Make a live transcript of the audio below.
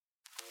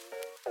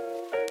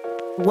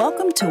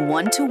Welcome to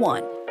One,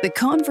 the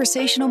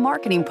conversational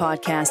marketing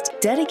podcast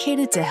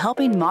dedicated to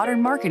helping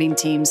modern marketing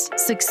teams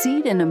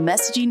succeed in a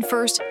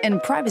messaging-first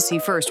and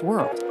privacy-first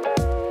world.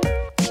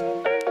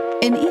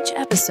 In each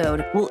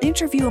episode, we'll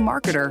interview a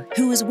marketer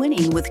who is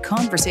winning with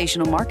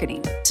conversational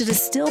marketing to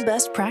distill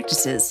best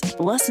practices,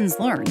 lessons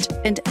learned,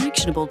 and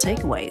actionable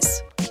takeaways.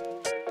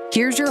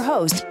 Here's your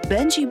host,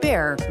 Benji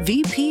Baer,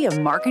 VP of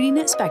Marketing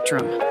at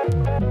Spectrum.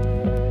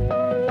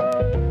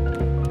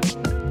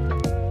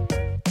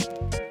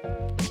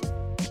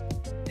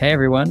 Hey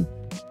everyone,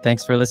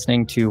 thanks for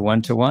listening to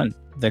One,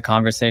 the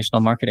conversational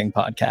marketing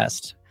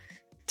podcast.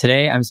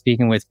 Today I'm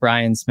speaking with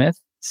Brian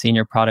Smith,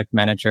 Senior Product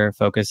Manager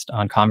focused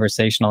on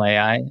conversational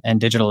AI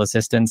and digital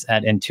assistants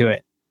at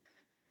Intuit.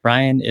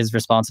 Brian is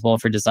responsible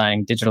for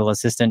designing digital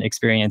assistant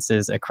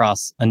experiences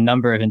across a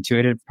number of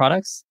Intuitive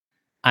products.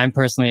 I'm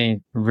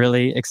personally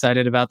really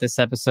excited about this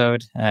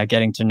episode,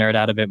 getting to nerd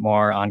out a bit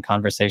more on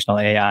conversational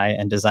AI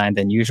and design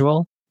than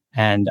usual.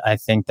 And I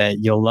think that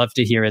you'll love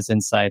to hear his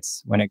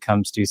insights when it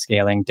comes to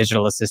scaling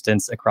digital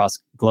assistants across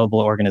global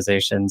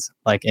organizations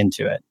like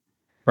Intuit.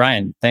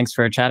 Brian, thanks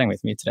for chatting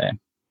with me today.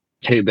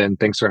 Hey, Ben,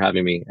 thanks for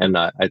having me. And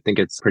I think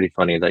it's pretty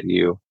funny that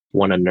you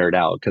want to nerd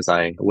out because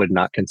I would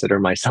not consider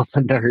myself a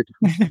nerd.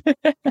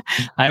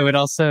 I would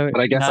also but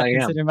I guess not I am.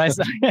 consider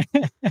myself.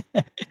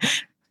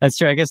 That's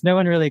true. I guess no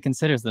one really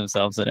considers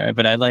themselves a nerd,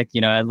 but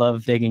I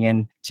love digging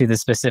into the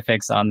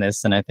specifics on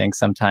this. And I think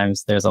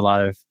sometimes there's a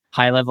lot of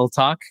high-level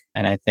talk.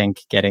 And I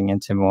think getting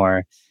into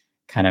more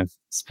kind of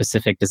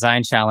specific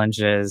design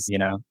challenges,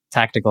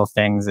 tactical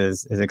things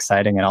is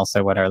exciting and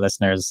also what our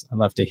listeners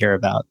love to hear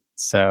about.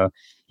 So,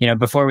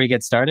 before we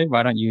get started,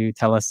 why don't you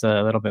tell us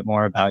a little bit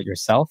more about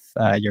yourself,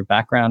 your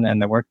background,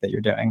 and the work that you're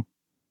doing?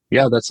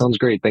 Yeah, that sounds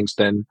great. Thanks,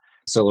 Ben.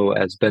 So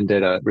as Ben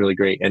did a really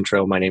great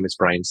intro, my name is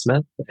Brian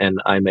Smith, and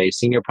I'm a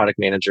Senior Product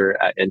Manager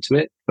at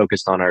Intuit,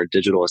 focused on our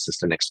digital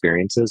assistant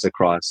experiences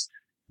across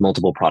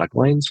multiple product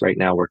lines. Right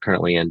now, we're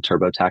currently in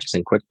TurboTax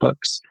and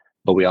QuickBooks,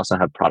 but we also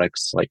have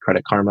products like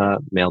Credit Karma,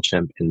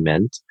 MailChimp, and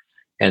Mint.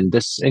 And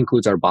this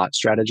includes our bot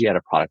strategy at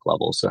a product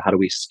level. So how do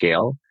we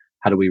scale?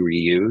 How do we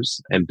reuse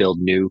and build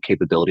new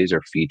capabilities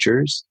or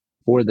features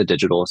for the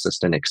digital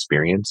assistant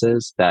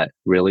experiences that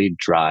really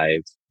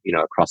drive,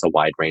 across a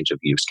wide range of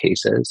use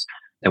cases?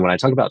 And when I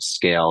talk about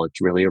scale, it's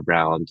really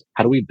around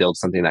how do we build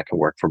something that can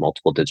work for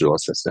multiple digital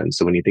assistants?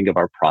 So when you think of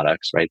our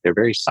products, right, they're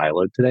very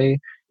siloed today.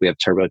 We have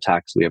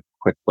TurboTax, we have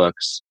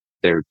QuickBooks.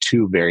 They're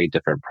two very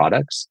different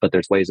products, but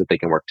there's ways that they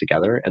can work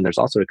together. And there's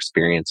also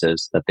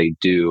experiences that they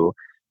do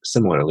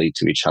similarly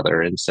to each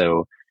other. And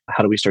so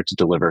how do we start to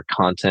deliver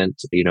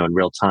content, in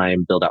real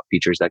time, build out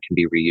features that can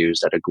be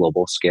reused at a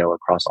global scale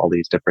across all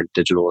these different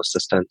digital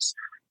assistants,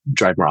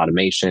 drive more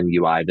automation,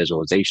 UI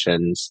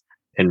visualizations,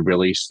 and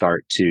really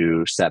start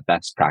to set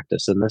best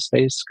practice in this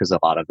space because a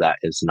lot of that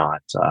is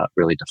not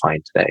really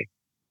defined today.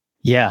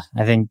 Yeah,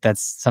 I think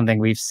that's something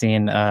we've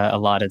seen a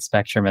lot at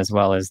Spectrum as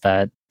well, is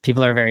that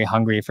people are very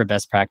hungry for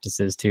best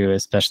practices too,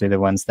 especially the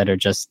ones that are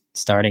just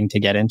starting to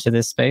get into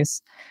this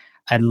space.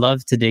 I'd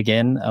love to dig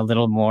in a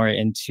little more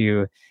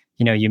into,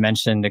 you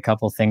mentioned a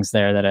couple things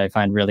there that I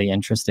find really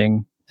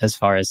interesting as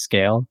far as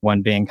scale.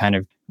 One being kind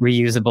of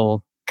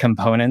reusable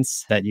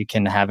components that you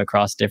can have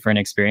across different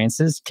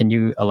experiences. Can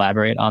you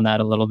elaborate on that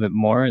a little bit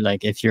more?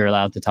 Like if you're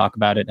allowed to talk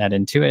about it at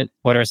Intuit,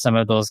 what are some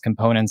of those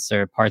components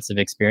or parts of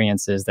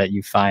experiences that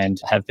you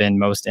find have been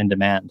most in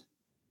demand?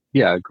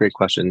 Yeah, great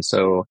question.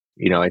 So,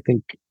 I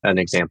think an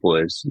example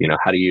is,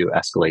 how do you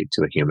escalate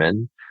to a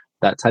human?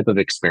 That type of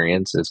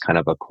experience is kind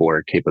of a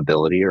core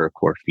capability or a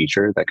core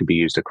feature that could be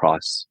used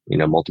across,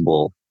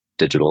 multiple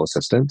digital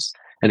assistants.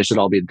 And it should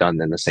all be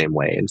done in the same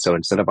way. And so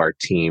instead of our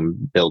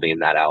team building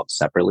that out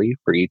separately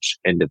for each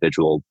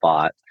individual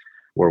bot,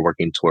 we're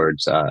working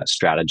towards a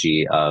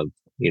strategy of,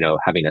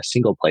 having a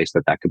single place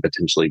that could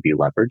potentially be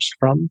leveraged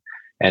from.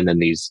 And then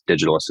these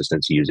digital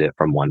assistants use it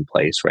from one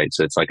place, right?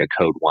 So it's like a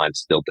code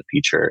once, build the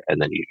feature,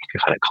 and then you can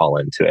kind of call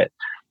into it.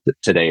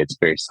 Today, it's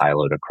very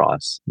siloed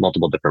across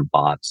multiple different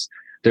bots.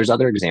 There's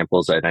other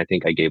examples, and I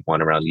think I gave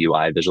one around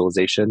UI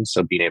visualization.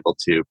 So being able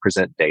to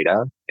present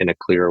data in a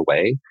clearer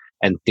way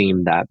and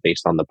theme that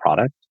based on the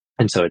product.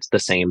 And so it's the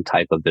same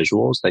type of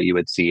visuals that you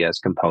would see as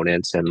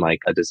components in like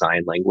a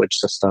design language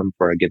system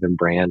for a given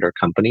brand or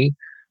company,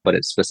 but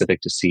it's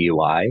specific to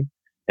CUI.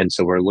 And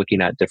so we're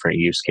looking at different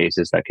use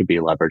cases that could be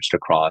leveraged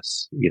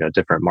across,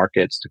 different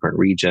markets, different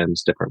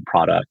regions, different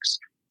products,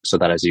 so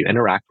that as you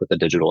interact with a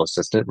digital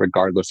assistant,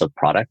 regardless of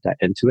product at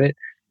Intuit,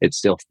 it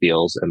still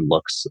feels and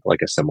looks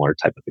like a similar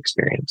type of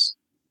experience.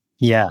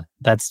 Yeah,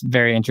 that's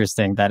very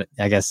interesting that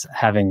I guess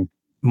having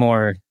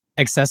more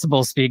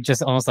accessible speak,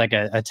 just almost like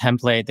a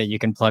template that you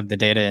can plug the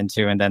data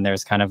into. And then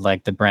there's kind of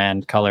like the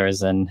brand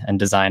colors and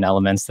design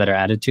elements that are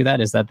added to that.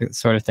 Is that the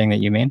sort of thing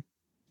that you mean?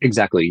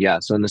 Exactly. Yeah.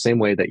 So in the same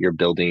way that you're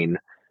building,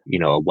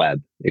 a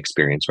web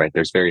experience, right?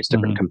 There's various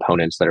different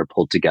components that are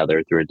pulled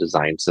together through a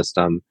design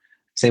system.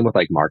 Same with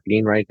like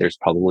marketing, right? There's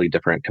probably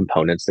different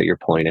components that you're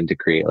pulling in to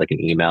create like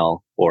an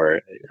email or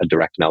a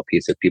direct mail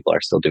piece if people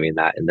are still doing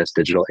that in this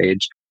digital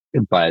age.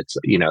 But,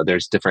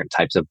 there's different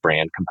types of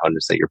brand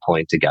components that you're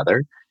pulling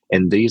together.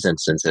 In these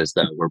instances,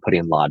 though, we're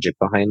putting logic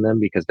behind them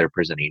because they're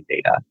presenting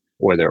data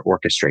or they're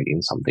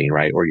orchestrating something,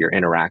 right? Or you're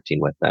interacting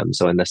with them.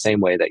 So in the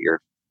same way that you're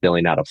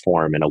filling out a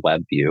form in a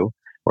web view,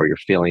 or you're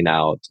filling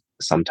out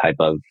some type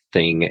of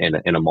thing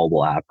in a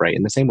mobile app, right?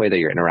 In the same way that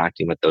you're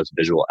interacting with those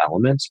visual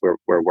elements,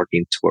 we're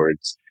working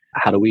towards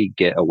how do we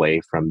get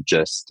away from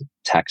just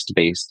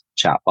text-based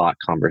chatbot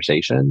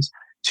conversations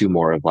to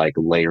more of like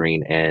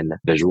layering in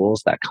visuals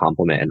that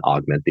complement and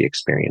augment the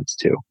experience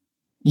too.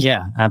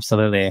 Yeah,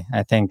 absolutely.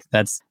 I think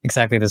that's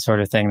exactly the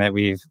sort of thing that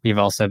we've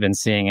also been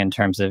seeing in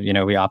terms of,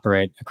 we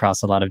operate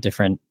across a lot of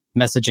different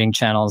messaging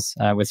channels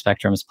with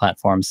Spectrum's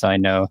platform. So I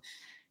know,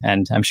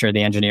 and I'm sure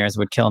the engineers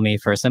would kill me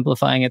for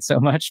simplifying it so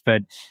much,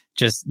 but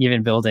just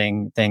even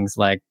building things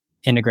like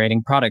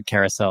integrating product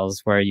carousels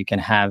where you can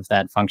have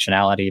that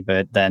functionality,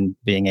 but then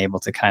being able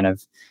to kind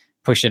of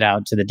push it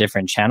out to the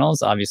different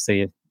channels.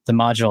 Obviously, the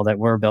module that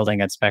we're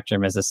building at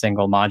Spectrum is a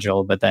single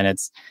module, but then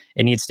it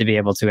needs to be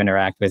able to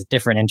interact with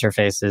different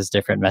interfaces,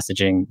 different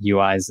messaging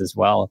UIs as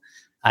well.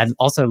 I'd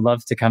also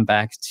love to come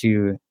back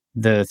to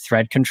the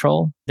thread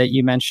control that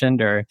you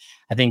mentioned, or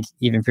I think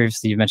even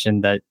previously you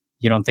mentioned that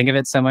you don't think of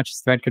it so much as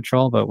thread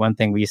control, but one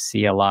thing we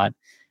see a lot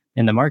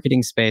in the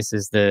marketing space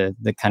is the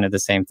kind of the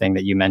same thing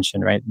that you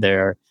mentioned, right?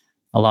 There are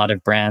a lot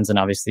of brands and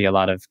obviously a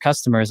lot of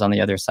customers on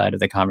the other side of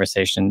the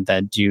conversation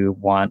that do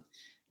want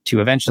to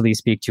eventually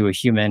speak to a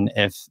human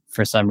if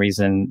for some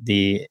reason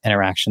the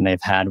interaction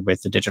they've had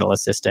with the digital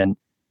assistant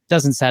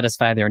doesn't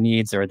satisfy their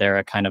needs, or they're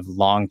a kind of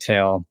long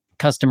tail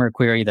customer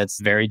query that's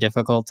very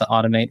difficult to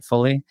automate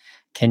fully.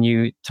 Can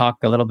you talk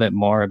a little bit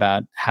more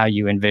about how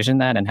you envision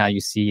that and how you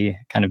see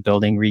kind of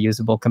building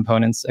reusable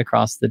components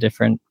across the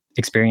different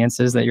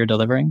experiences that you're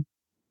delivering?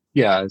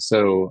 Yeah.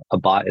 So a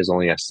bot is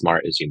only as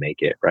smart as you make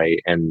it, right?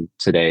 And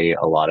today,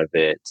 a lot of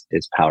it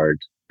is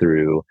powered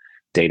through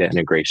data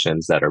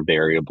integrations that are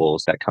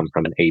variables that come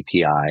from an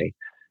API.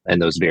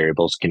 And those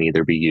variables can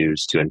either be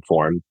used to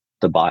inform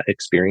the bot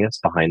experience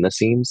behind the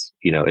scenes.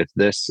 If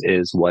this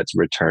is what's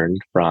returned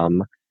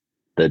from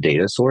the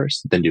data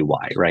source, then do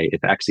Y, right?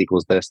 If X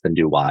equals this, then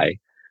do Y.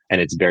 And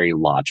it's very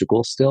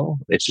logical still.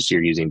 It's just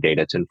you're using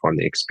data to inform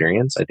the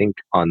experience. I think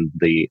on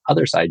the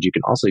other side, you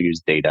can also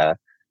use data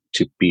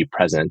to be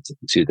present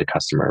to the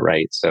customer,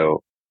 right?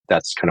 So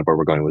that's kind of where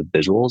we're going with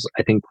visuals.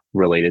 I think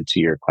related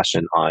to your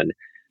question on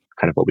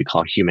kind of what we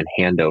call human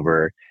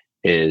handover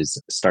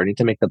is starting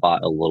to make the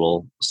bot a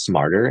little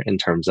smarter in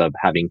terms of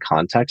having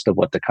context of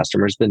what the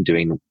customer's been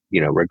doing,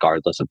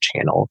 regardless of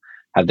channel.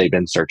 Have they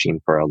been searching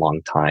for a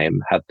long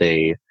time? Have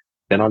they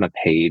been on a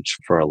page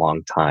for a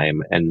long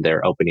time and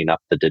they're opening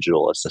up the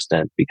digital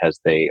assistant because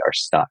they are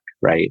stuck,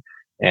 right?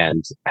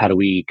 And how do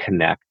we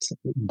connect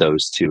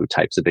those two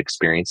types of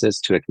experiences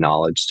to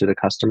acknowledge to the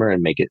customer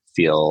and make it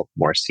feel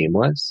more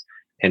seamless?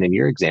 And in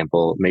your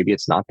example, maybe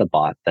it's not the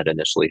bot that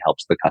initially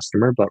helps the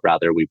customer, but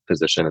rather we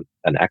position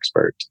an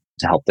expert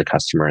to help the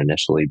customer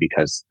initially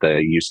because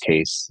the use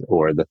case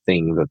or the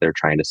thing that they're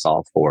trying to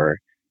solve for,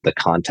 the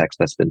context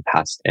that's been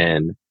passed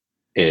in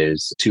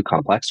is too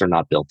complex or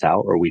not built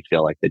out, or we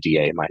feel like the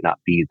DA might not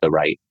be the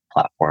right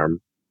platform.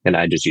 And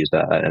I just used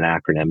an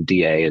acronym.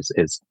 DA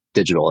is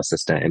digital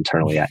assistant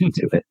internally at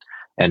Intuit.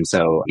 And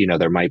so,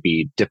 there might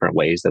be different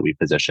ways that we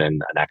position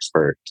an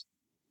expert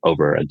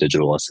over a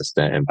digital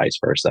assistant and vice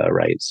versa,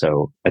 right?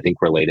 So I think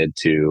related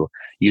to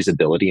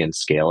usability and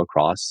scale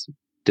across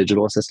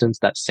digital assistants,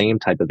 that same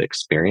type of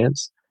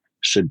experience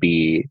should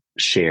be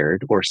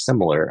shared or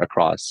similar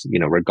across,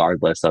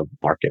 regardless of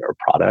market or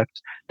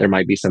product. There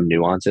might be some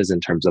nuances in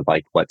terms of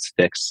like what's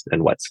fixed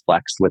and what's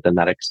flexed within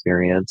that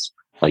experience.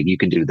 Like you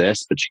can do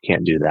this, but you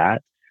can't do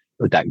that.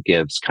 That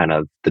gives kind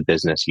of the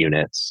business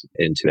units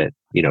into it,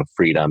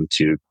 freedom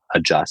to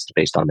adjust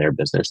based on their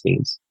business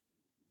needs.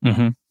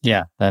 Mm-hmm.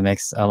 Yeah, that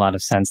makes a lot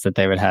of sense that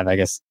they would have, I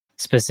guess,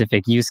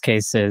 specific use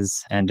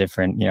cases and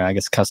different, I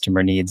guess,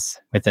 customer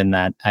needs within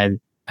that.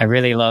 I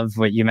really love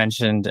what you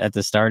mentioned at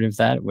the start of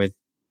that with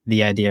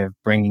the idea of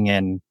bringing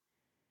in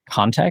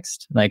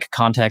context, like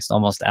context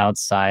almost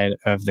outside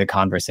of the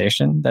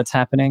conversation that's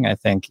happening. I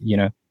think,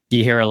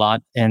 you hear a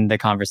lot in the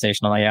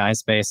conversational AI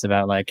space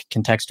about like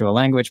contextual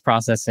language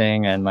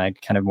processing and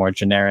like kind of more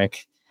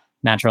generic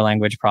natural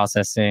language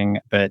processing.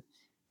 But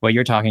what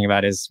you're talking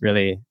about is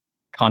really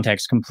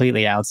context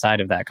completely outside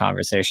of that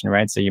conversation,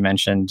 right? So you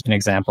mentioned an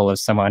example of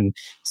someone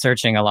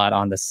searching a lot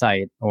on the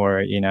site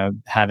or,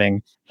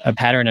 having a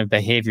pattern of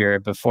behavior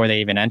before they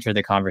even enter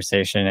the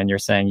conversation. And you're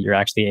saying you're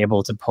actually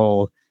able to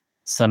pull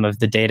some of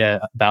the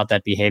data about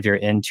that behavior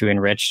in to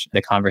enrich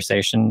the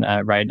conversation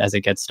right as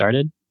it gets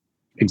started.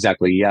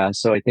 Exactly. Yeah.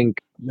 So I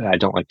think I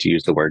don't like to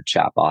use the word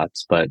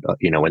chatbots, but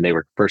when they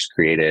were first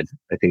created,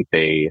 I think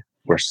they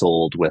were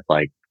sold with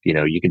like,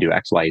 you can do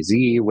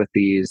XYZ with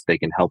these. They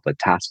can help with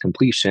task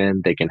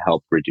completion. They can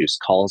help reduce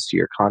calls to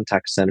your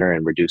contact center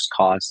and reduce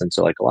costs. And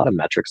so like a lot of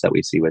metrics that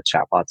we see with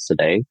chatbots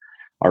today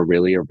are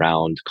really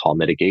around call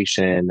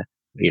mitigation.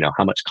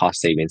 How much cost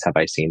savings have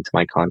I seen to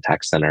my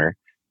contact center?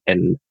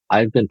 And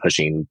I've been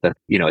pushing that,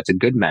 it's a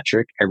good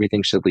metric.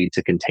 Everything should lead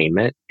to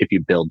containment if you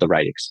build the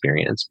right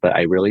experience. But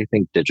I really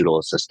think digital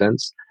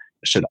assistants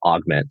should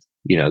augment,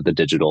 the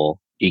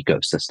digital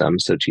ecosystem.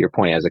 So to your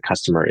point, as a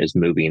customer is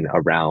moving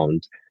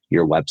around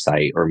your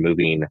website or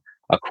moving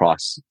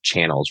across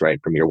channels, right?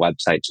 From your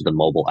website to the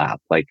mobile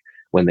app, like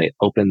when they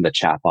open the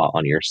chatbot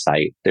on your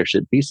site, there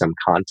should be some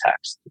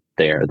context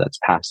there that's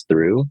passed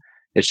through.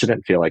 It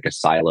shouldn't feel like a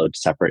siloed,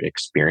 separate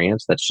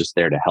experience that's just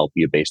there to help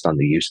you based on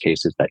the use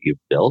cases that you've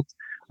built.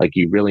 Like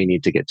you really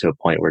need to get to a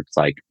point where it's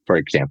like, for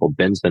example,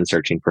 Ben's been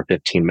searching for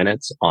 15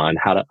 minutes on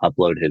how to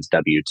upload his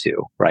W-2,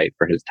 right,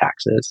 for his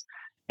taxes.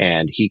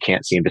 And he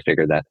can't seem to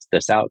figure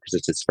this out because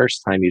it's his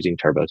first time using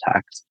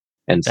TurboTax.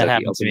 And so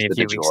he opens the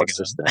digital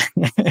assistant.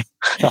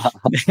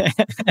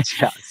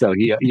 Yeah. So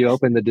you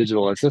open the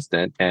digital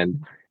assistant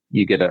and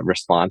you get a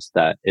response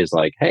that is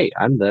like, hey,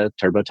 I'm the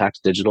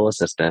TurboTax digital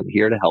assistant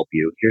here to help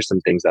you. Here's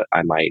some things that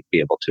I might be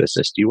able to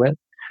assist you with.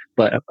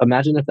 But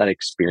imagine if that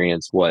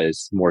experience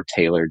was more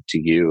tailored to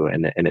you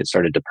and it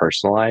started to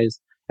personalize.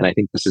 And I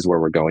think this is where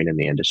we're going in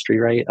the industry,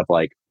 right? Of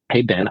like,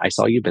 hey, Ben, I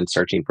saw you've been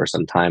searching for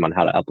some time on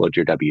how to upload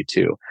your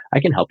W-2. I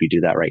can help you do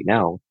that right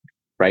now,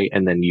 right?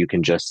 And then you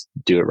can just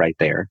do it right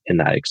there in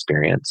that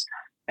experience.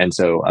 And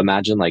so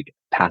imagine like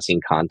passing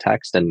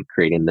context and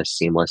creating this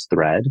seamless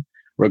thread,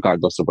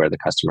 regardless of where the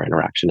customer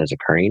interaction is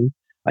occurring.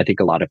 I think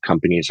a lot of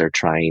companies are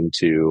trying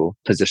to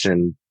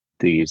position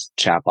these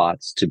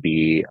chatbots to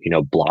be,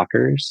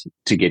 blockers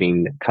to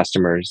getting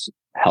customers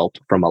help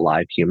from a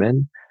live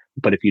human.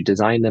 But if you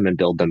design them and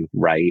build them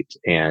right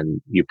and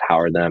you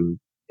power them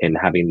in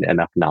having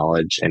enough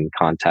knowledge and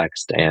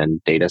context and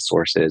data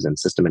sources and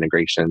system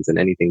integrations and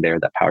anything there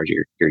that powers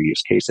your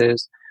use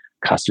cases,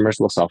 customers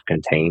will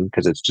self-contain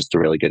because it's just a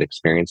really good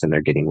experience and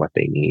they're getting what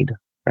they need,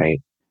 right?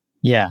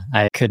 Yeah,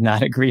 I could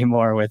not agree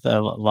more with a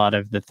lot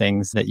of the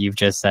things that you've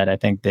just said. I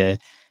think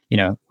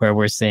where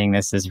we're seeing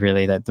this is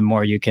really that the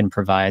more you can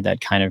provide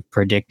that kind of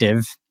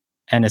predictive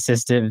and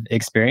assistive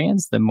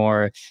experience, the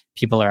more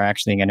people are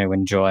actually going to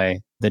enjoy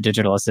the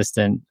digital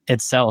assistant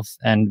itself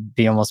and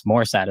be almost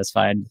more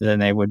satisfied than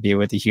they would be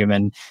with a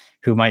human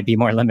who might be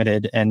more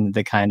limited in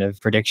the kind of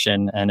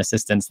prediction and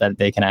assistance that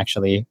they can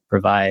actually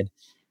provide.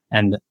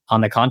 And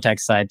on the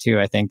context side too,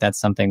 I think that's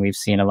something we've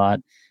seen a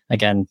lot.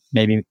 Again,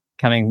 maybe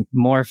coming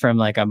more from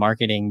like a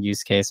marketing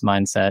use case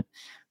mindset,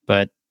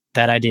 but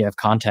that idea of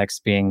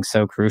context being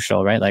so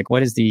crucial, right? Like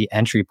what is the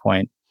entry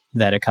point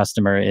that a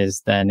customer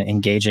is then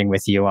engaging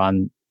with you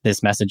on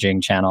this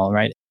messaging channel,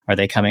 right? Are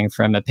they coming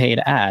from a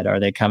paid ad? Are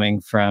they coming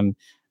from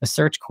a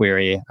search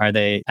query? Are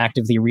they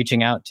actively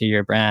reaching out to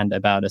your brand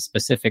about a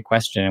specific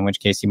question, in which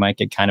case you might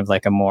get kind of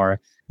like a more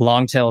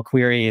long tail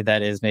query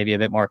that is maybe a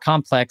bit more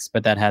complex,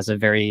 but that has a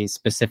very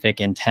specific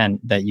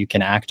intent that you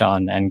can act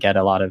on and get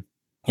a lot of,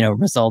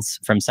 results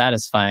from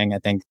satisfying. I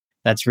think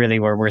that's really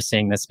where we're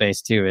seeing this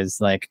space too,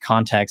 is like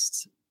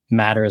context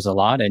matters a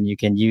lot and you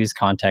can use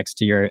context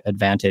to your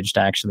advantage to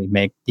actually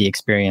make the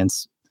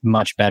experience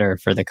much better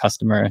for the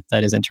customer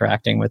that is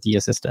interacting with the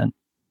assistant.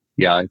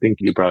 Yeah, I think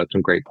you brought up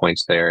some great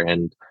points there.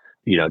 And,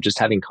 just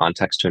having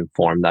context to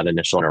inform that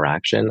initial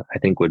interaction, I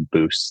think would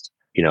boost,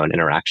 an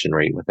interaction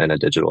rate within a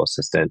digital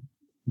assistant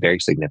very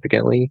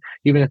significantly,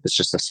 even if it's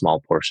just a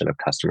small portion of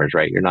customers,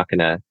 right? You're not going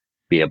to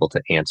be able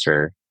to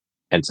answer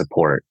and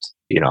support,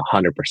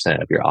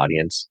 100% of your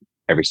audience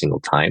every single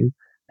time.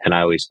 And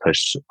I always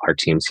push our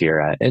teams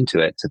here at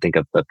Intuit to think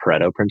of the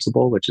Pareto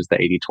principle, which is the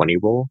 80-20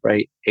 rule,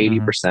 right?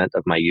 80%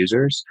 of my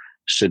users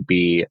should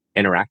be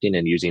interacting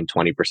and using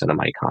 20% of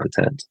my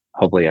content.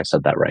 Hopefully I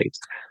said that right.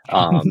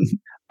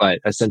 But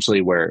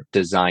essentially we're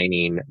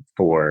designing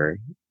for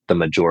the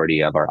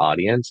majority of our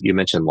audience. You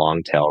mentioned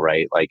long tail,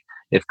 right? Like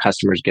if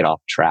customers get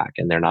off track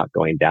and they're not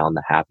going down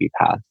the happy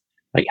path,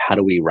 like how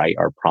do we write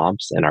our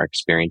prompts and our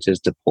experiences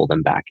to pull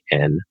them back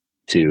in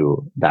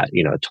to that,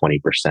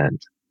 20%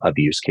 of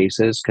use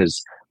cases?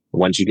 Because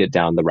once you get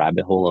down the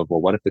rabbit hole of,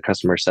 well, what if the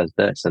customer says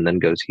this and then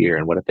goes here?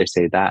 And what if they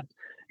say that?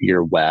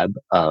 Your web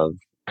of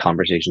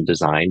conversation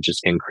design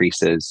just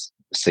increases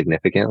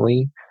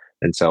significantly.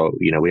 And so,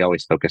 we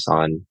always focus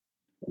on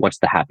what's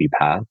the happy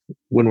path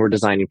when we're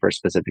designing for a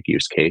specific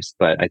use case.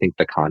 But I think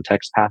the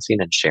context passing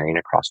and sharing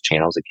across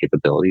channels and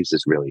capabilities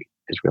is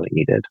really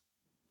needed.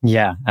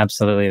 Yeah,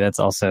 absolutely. That's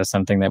also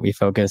something that we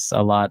focus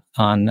a lot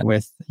on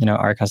with,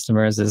 our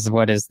customers is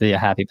what is the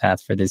happy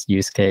path for this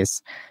use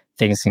case?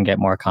 Things can get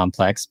more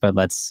complex, but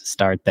let's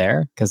start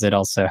there because it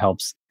also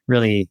helps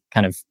really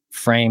kind of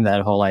frame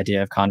that whole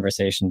idea of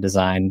conversation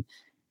design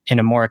in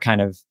a more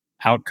kind of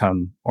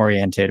outcome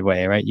oriented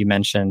way, right? You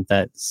mentioned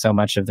that so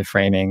much of the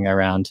framing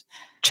around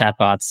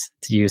chatbots,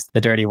 to use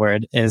the dirty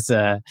word, is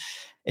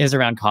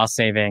around cost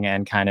saving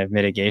and kind of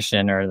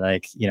mitigation or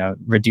like,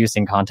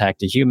 reducing contact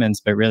to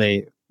humans. But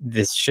really,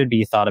 this should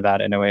be thought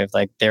about in a way of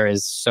like, there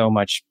is so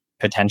much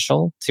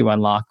potential to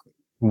unlock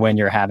when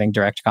you're having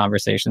direct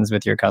conversations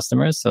with your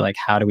customers. So like,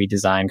 how do we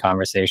design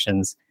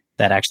conversations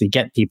that actually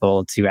get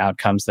people to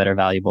outcomes that are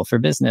valuable for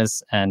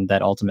business and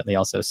that ultimately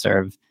also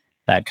serve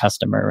that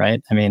customer,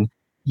 right? I mean,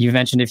 you've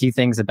mentioned a few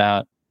things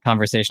about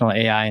conversational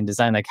AI and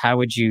design, like how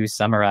would you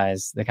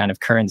summarize the kind of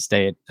current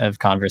state of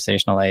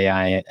conversational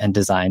AI and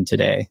design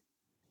today?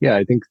 Yeah,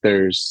 I think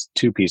there's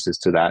two pieces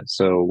to that.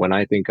 So when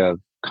I think of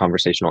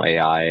conversational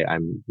AI,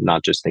 I'm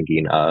not just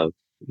thinking of,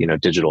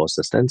 digital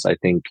assistants. I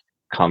think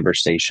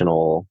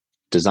conversational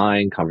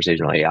design,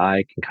 conversational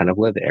AI can kind of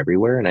live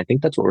everywhere. And I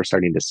think that's what we're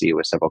starting to see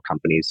with several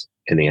companies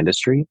in the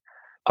industry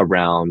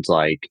around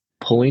like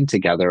pulling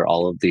together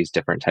all of these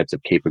different types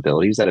of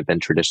capabilities that have been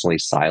traditionally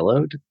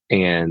siloed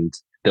and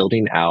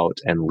building out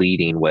and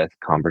leading with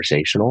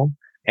conversational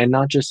and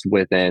not just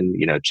within,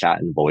 chat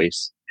and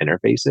voice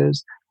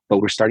interfaces, but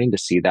we're starting to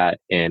see that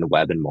in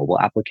web and mobile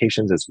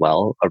applications as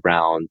well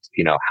around,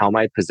 how am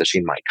I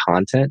positioning my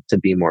content to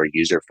be more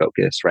user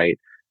focused, right?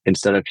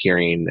 Instead of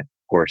hearing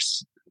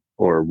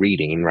or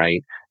reading,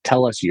 right?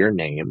 Tell us your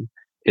name.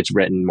 It's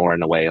written more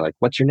in a way like,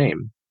 what's your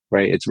name?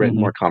 Right? It's written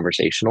more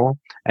conversational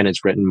and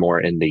it's written more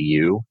in the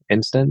you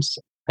instance.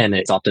 And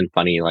it's often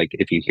funny, like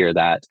if you hear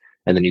that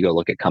and then you go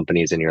look at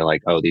companies and you're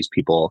like, oh, these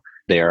people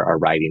there are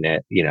writing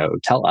it,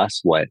 tell us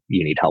what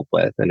you need help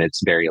with. And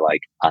it's very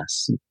like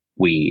us,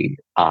 we,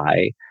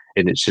 I,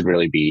 and it should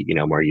really be,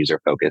 more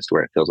user focused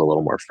where it feels a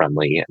little more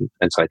friendly.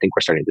 And so I think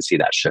we're starting to see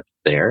that shift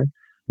there.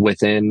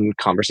 Within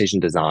conversation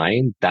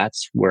design,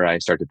 that's where I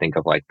start to think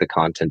of like the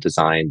content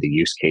design, the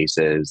use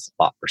cases,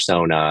 bot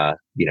persona,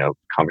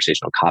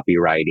 conversational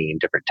copywriting,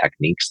 different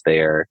techniques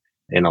there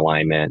in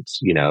alignment,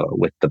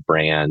 with the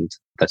brand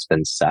that's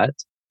been set.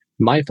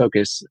 My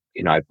focus,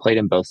 I've played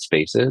in both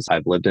spaces.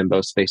 I've lived in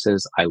both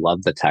spaces. I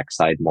love the tech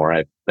side more.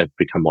 I've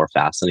become more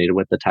fascinated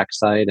with the tech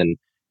side.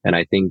 And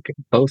I think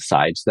both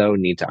sides, though,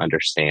 need to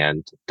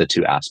understand the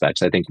two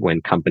aspects. I think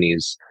when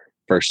companies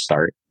first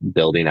start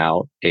building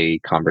out a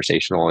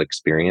conversational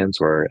experience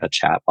or a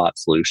chatbot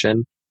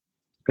solution,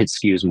 it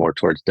skews more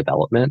towards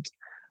development,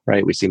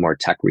 right? We see more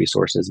tech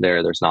resources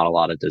there. There's not a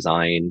lot of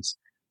designs.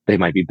 They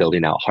might be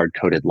building out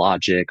hard-coded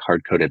logic,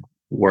 hard-coded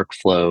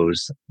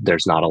workflows.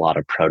 There's not a lot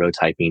of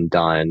prototyping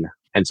done.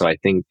 And so I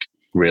think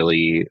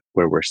really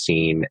where we're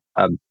seeing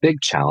a big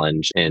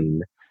challenge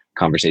in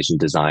conversation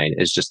design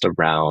is just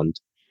around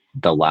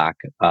the lack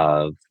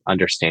of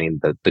understanding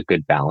the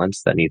good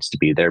balance that needs to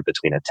be there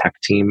between a tech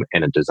team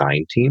and a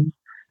design team.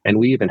 And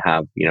we even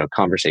have,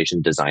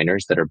 conversation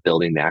designers that are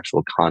building the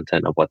actual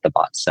content of what the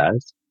bot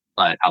says.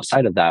 But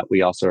outside of that,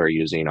 we also are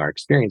using our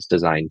experience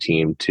design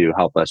team to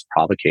help us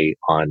provocate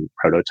on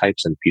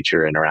prototypes and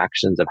future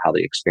interactions of how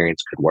the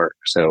experience could work.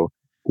 So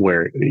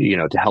we're,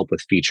 to help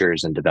with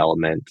features and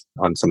development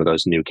on some of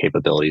those new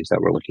capabilities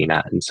that we're looking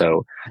at. And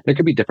so there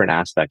could be different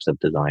aspects of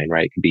design,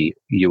 right? It could be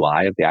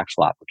UI of the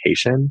actual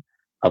application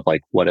of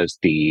like, what does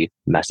the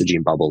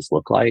messaging bubbles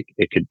look like?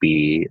 It could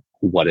be,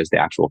 what does the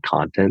actual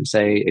content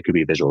say? It could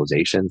be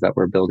visualizations that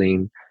we're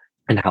building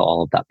and how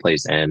all of that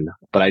plays in.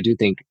 But I do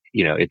think,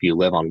 if you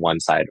live on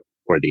one side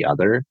or the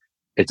other,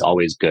 it's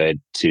always good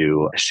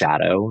to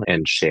shadow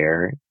and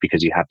share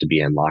because you have to be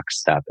in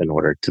lockstep in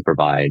order to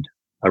provide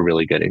a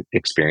really good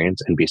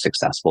experience and be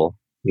successful,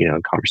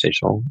 in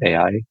conversational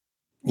AI.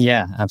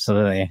 Yeah,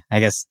 absolutely. I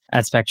guess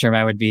at Spectrum,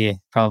 I would be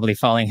probably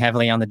falling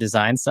heavily on the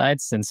design side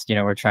since,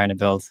 we're trying to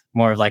build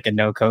more of like a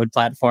no-code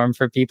platform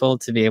for people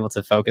to be able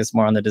to focus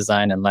more on the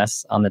design and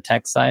less on the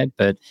tech side.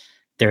 But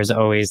there's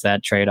always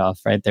that trade-off,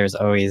 right? There's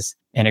always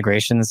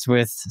integrations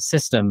with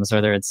systems,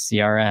 whether it's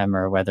CRM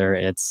or whether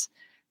it's,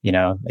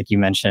 like you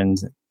mentioned,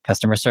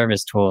 customer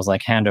service tools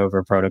like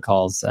handover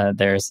protocols.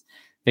 There's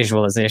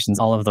visualizations,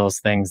 all of those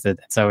things that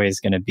it's always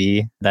going to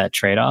be that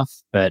trade-off.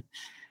 But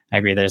I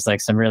agree. There's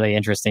like some really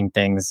interesting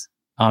things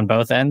on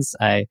both ends.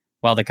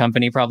 While the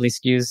company probably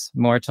skews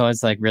more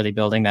towards like really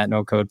building that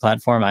no code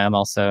platform, I am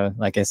also,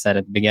 like I said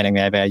at the beginning,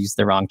 maybe I used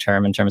the wrong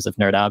term in terms of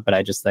nerd out, but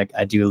I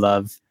do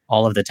love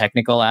all of the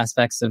technical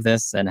aspects of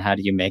this and how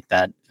do you make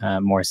that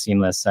more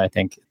seamless. So I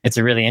think it's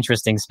a really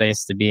interesting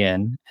space to be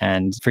in.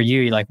 And for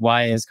you, like,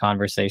 why is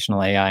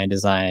conversational AI and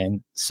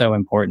design so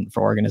important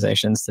for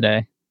organizations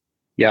today?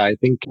 Yeah, I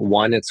think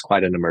one, it's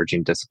quite an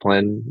emerging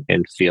discipline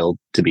and field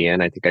to be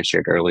in. I think I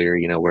shared earlier,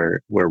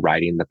 we're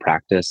writing the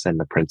practice and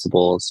the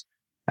principles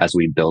as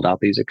we build out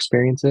these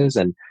experiences.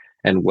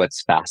 And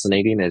what's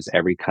fascinating is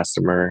every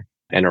customer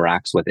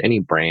interacts with any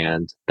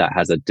brand that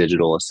has a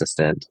digital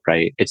assistant,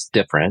 right? It's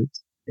different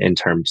in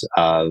terms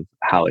of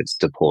how it's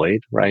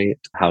deployed, right?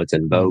 How it's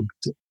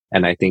invoked.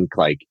 And I think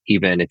like,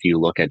 even if you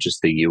look at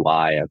just the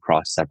UI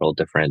across several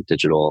different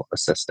digital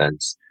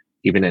assistants,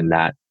 even in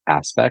that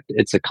aspect,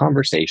 it's a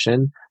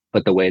conversation,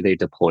 but the way they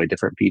deploy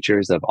different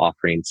features of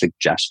offering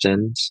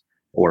suggestions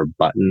or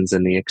buttons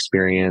in the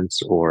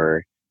experience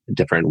or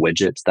different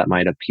widgets that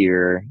might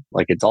appear,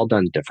 like it's all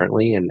done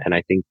differently. And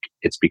I think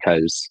it's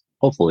because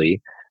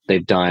hopefully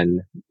they've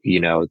done,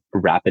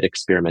 rapid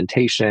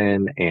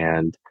experimentation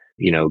and,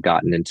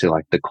 gotten into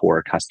like the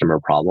core customer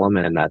problem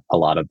and that a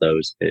lot of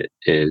those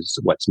is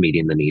what's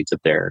meeting the needs of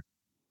their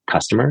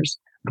customers.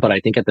 But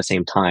I think at the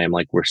same time,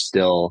 like we're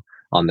still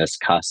on this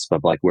cusp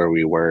of like where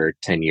we were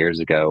 10 years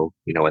ago,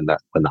 when the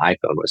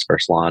iPhone was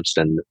first launched.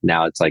 And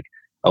now it's like,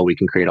 oh, we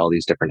can create all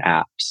these different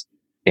apps.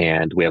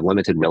 and we have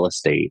limited real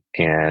estate.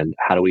 And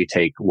how do we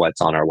take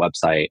what's on our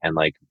website and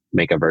like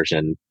make a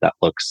version that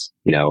looks,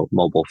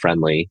 mobile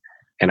friendly?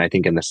 And I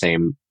think in the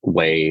same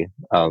way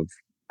of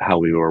how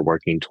we were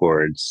working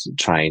towards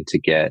trying to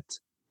get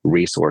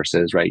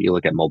resources, right? You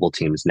look at mobile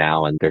teams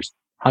now and there's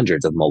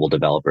hundreds of mobile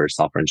developers,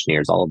 software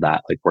engineers, all of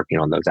that, like working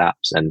on those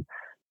apps. And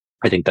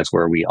I think that's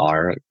where we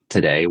are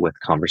today with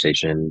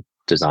conversation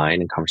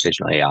design and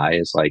conversational AI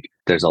is like,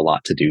 there's a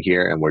lot to do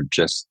here and we're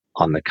just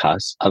on the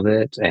cusp of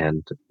it.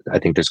 And I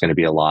think there's going to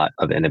be a lot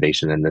of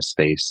innovation in this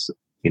space,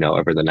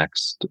 over the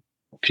next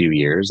few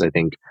years. I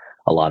think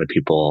a lot of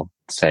people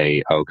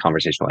say, oh,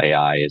 conversational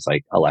AI is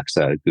like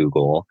Alexa,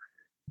 Google,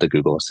 the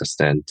Google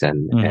Assistant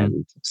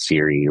and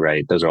Siri,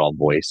 right? Those are all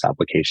voice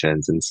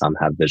applications and some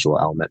have visual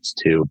elements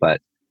too.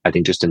 But I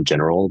think just in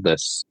general,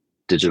 this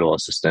digital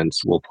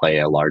assistants will play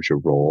a larger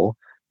role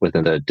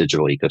within the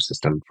digital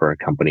ecosystem for a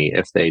company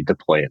if they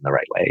deploy it in the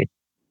right way.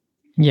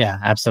 Yeah,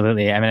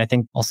 absolutely. I mean, I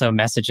think also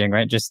messaging,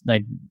 right? Just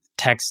like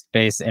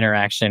text-based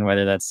interaction,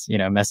 whether that's,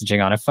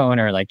 messaging on a phone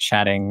or like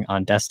chatting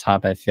on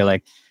desktop. I feel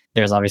like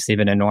there's obviously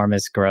been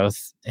enormous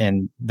growth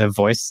in the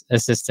voice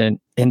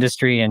assistant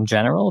industry in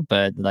general,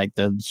 but like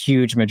the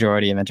huge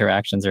majority of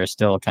interactions are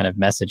still kind of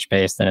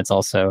message-based. And it's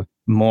also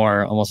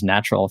more almost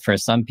natural for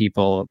some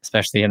people,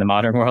 especially in the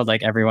modern world.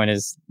 Like everyone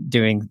is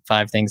doing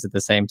 5 things at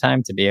the same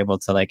time to be able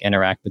to like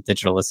interact with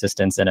digital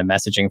assistants in a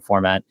messaging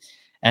format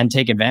and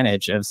take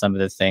advantage of some of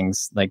the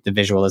things like the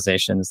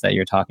visualizations that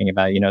you're talking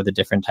about, the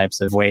different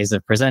types of ways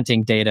of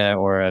presenting data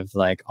or of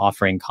like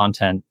offering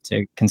content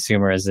to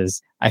consumers.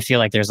 Is I feel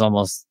like there's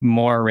almost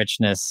more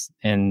richness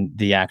in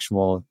the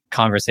actual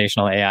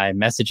conversational AI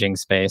messaging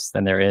space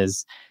than there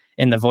is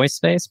in the voice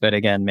space. But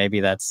again, maybe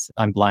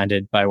I'm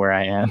blinded by where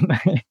I am.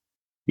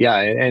 Yeah.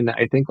 And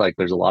I think like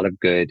there's a lot of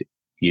good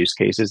use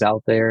cases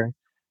out there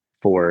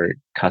for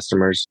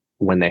customers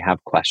when they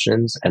have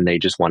questions and they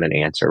just want an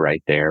answer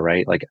right there,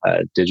 right? Like a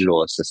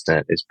digital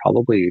assistant is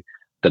probably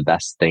the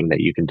best thing that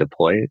you can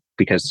deploy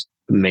because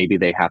maybe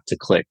they have to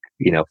click,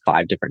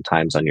 5 different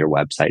times on your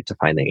website to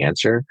find the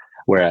answer.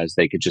 Whereas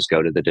they could just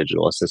go to the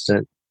digital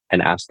assistant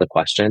and ask the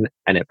question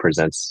and it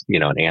presents,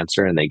 an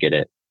answer and they get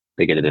it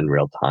in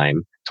real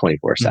time,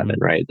 24/7,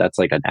 right? That's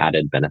like an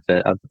added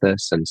benefit of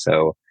this. And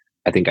so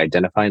I think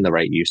identifying the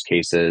right use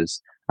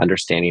cases,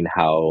 understanding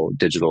how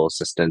digital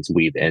assistants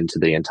weave into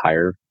the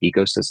entire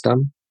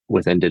ecosystem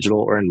within digital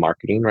or in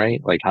marketing, right?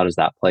 Like how does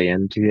that play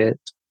into it?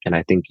 And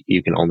I think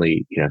you can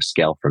only,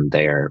 scale from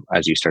there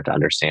as you start to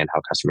understand how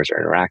customers are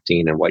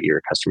interacting and what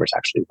your customers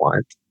actually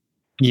want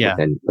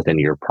within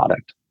your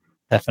product.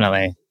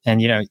 Definitely.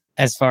 And,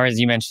 as far as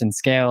you mentioned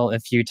scale a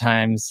few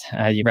times,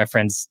 you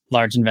referenced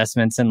large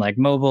investments in like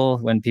mobile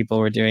when people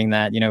were doing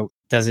that,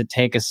 does it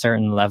take a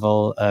certain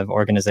level of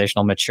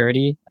organizational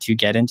maturity to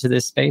get into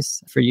this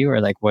space for you? Or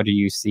like, what do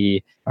you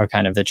see are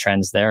kind of the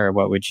trends there? Or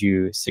what would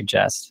you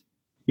suggest?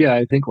 Yeah,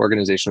 I think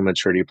organizational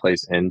maturity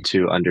plays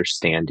into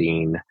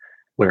understanding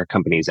where a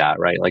company's at,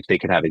 right? Like they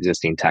could have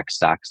existing tech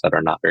stacks that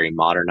are not very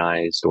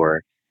modernized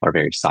or are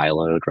very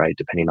siloed, right?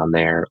 Depending on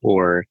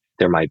or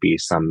there might be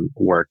some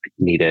work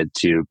needed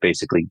to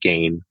basically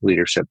gain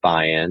leadership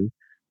buy-in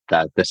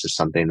that this is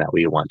something that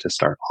we want to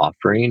start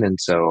offering. And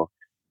so,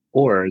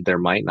 or there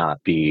might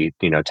not be,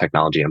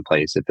 technology in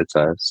place if it's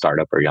a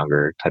startup or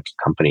younger type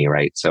of company,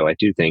 right? So I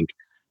do think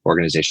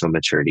organizational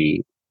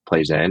maturity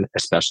plays in,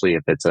 especially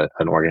if it's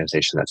an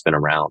organization that's been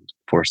around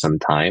for some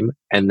time.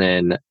 And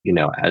then,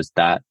 as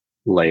that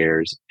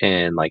layers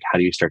in, like, how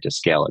do you start to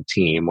scale a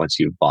team once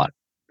you've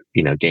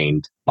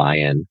gained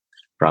buy-in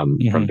from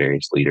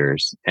various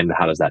leaders, and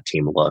how does that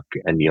team look?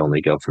 And you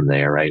only go from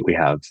there, right?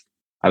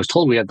 I was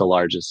told we had the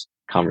largest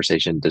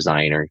conversation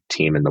designer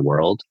team in the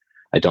world.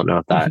 I don't know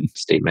if that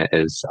statement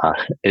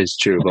is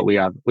true, but we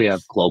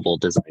have global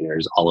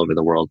designers all over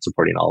the world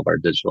supporting all of our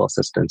digital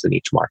assistants in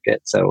each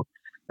market. So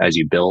as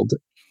you build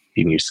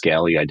and you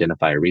scale, you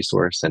identify a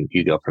resource and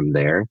you go from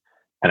there.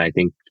 And I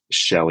think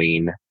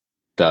showing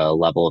the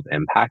level of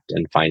impact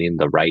and finding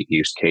the right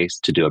use case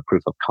to do a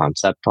proof of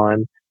concept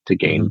on to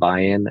gain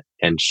buy-in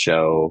and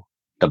show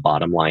the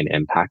bottom line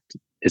impact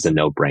is a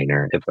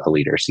no-brainer if a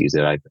leader sees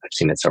it. I've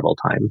seen it several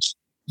times.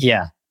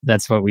 Yeah,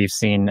 that's what we've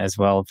seen as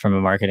well from a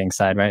marketing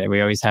side, right?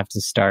 We always have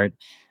to start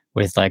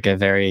with like a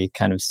very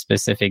kind of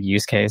specific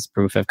use case,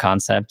 proof of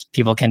concept.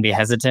 People can be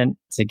hesitant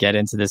to get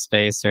into this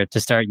space or to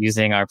start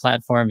using our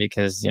platform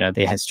because,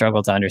 they have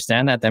struggled to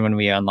understand that. Then when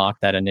we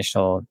unlock that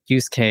initial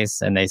use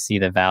case and they see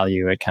the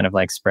value, it kind of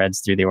like spreads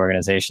through the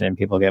organization and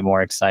people get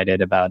more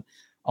excited about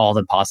all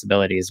the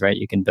possibilities, right?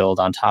 You can build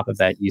on top of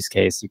that use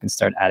case. You can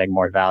start adding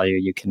more value.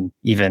 You can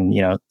even,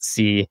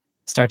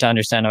 start to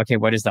understand, okay,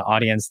 what is the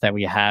audience that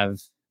we have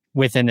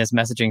within this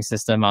messaging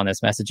system on this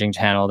messaging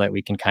channel that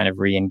we can kind of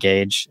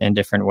re-engage in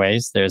different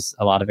ways. There's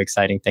a lot of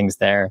exciting things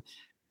there.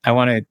 I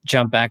want to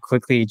jump back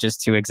quickly just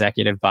to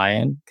executive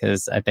buy-in,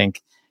 because I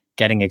think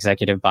getting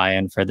executive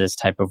buy-in for this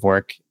type of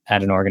work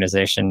at an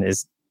organization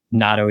is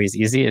not always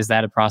easy. Is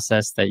that a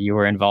process that you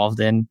were involved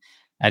in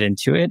at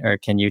Intuit, or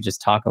can you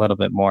just talk a little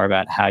bit more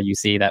about how you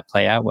see that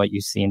play out, what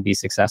you've seen be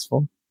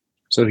successful?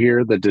 So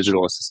here, the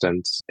digital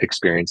assistance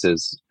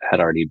experiences had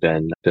already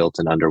been built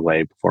and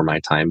underway before my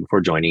time,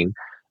 before joining.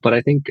 But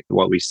I think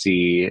what we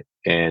see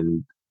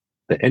in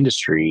the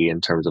industry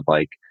in terms of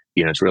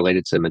it's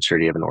related to the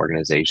maturity of an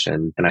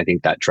organization. And I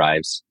think that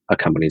drives a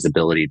company's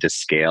ability to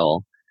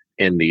scale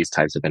in these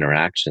types of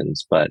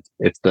interactions. But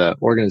if the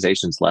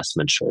organization's less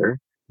mature,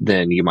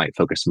 then you might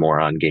focus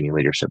more on gaining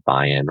leadership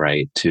buy-in,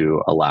 right?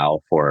 To allow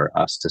for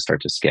us to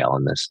start to scale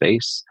in this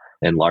space.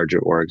 In larger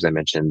orgs, I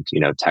mentioned,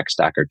 tech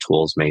stack or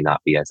tools may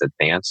not be as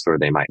advanced, or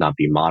they might not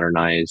be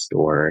modernized,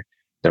 or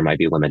there might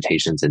be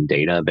limitations in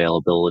data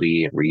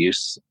availability and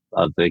reuse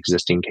of the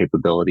existing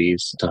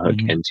capabilities to hook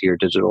into your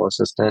digital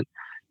assistant.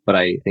 But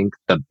I think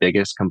the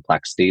biggest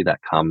complexity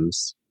that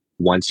comes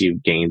once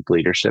you've gained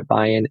leadership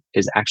buy-in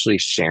is actually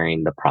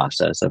sharing the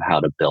process of how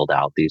to build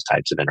out these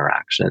types of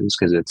interactions,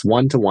 because it's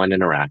one-to-one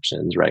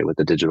interactions, right, with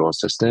the digital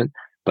assistant,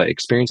 but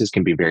experiences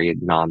can be very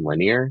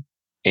nonlinear,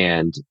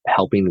 and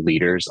helping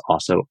leaders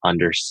also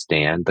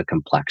understand the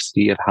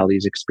complexity of how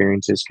these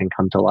experiences can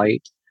come to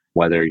light,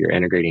 whether you're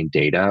integrating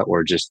data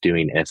or just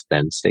doing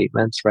if-then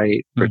statements,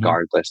 right?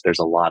 Regardless, there's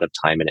a lot of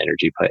time and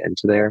energy put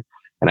into there.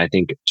 And I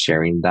think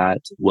sharing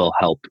that will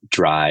help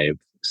drive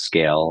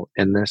scale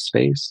in this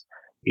space.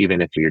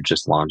 Even if you're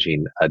just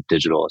launching a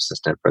digital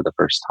assistant for the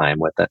first time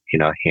with a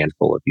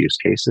handful of use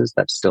cases,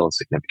 that's still a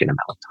significant amount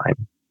of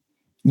time.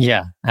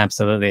 Yeah,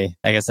 absolutely.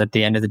 I guess at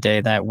the end of the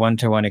day, that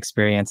one-to-one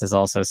experience is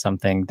also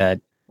something that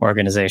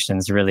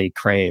organizations really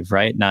crave,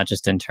 right? Not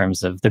just in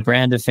terms of the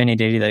brand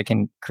affinity that it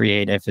can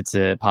create if it's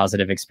a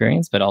positive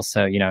experience, but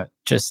also,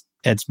 just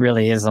it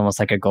really is almost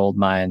like a gold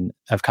mine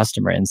of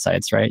customer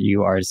insights, right?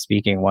 You are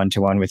speaking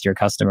one-to-one with your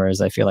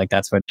customers. I feel like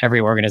that's what every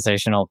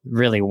organization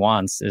really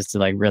wants, is to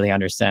really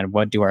understand,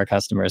 what do our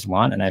customers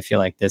want? And I feel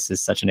like this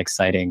is such an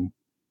exciting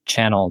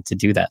channel to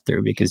do that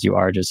through, because you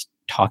are just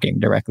talking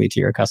directly to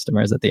your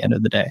customers at the end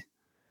of the day.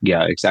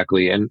 Yeah,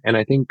 exactly. And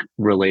I think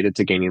related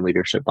to gaining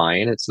leadership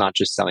buy-in, it's not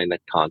just selling the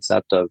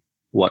concept of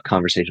what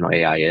conversational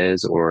AI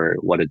is or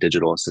what a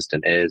digital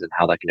assistant is and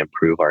how that can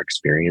improve our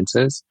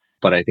experiences.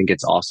 But I think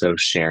it's also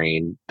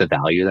sharing the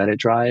value that it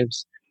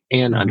drives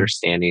and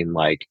understanding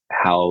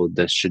how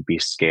this should be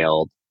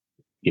scaled,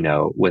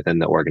 within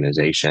the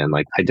organization,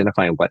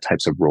 identifying what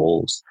types of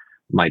roles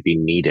might be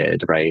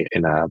needed, right?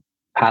 In a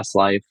past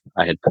life,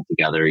 I had put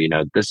together,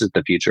 this is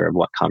the future of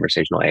what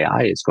conversational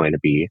AI is going to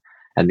be.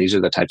 And these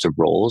are the types of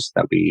roles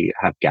that we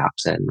have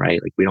gaps in, right?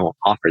 We don't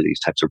offer these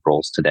types of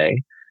roles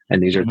today.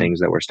 And these are things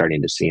that we're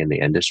starting to see in the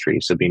industry.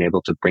 So being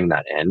able to bring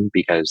that in,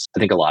 because I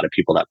think a lot of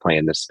people that play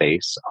in this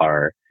space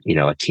are,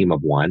 a team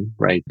of one,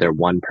 right? They're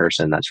one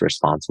person that's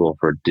responsible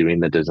for doing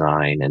the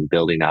design and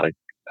building out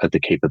the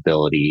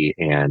capability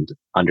and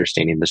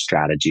understanding the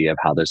strategy of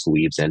how this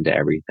weaves into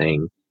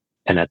everything.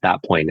 And at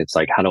that point, it's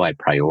how do I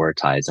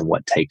prioritize and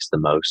what takes the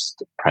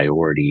most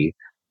priority,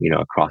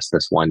 across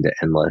this one to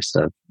end list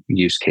of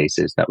use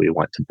cases that we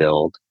want to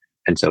build.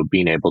 And so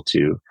being able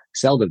to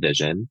sell the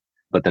vision,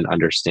 but then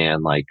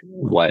understand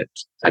what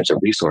types of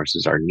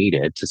resources are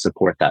needed to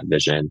support that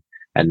vision.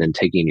 And then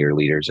taking your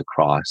leaders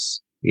across,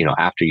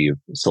 after you've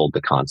sold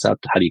the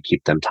concept, how do you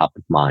keep them top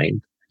of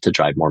mind to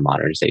drive more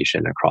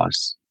modernization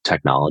across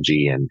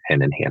technology and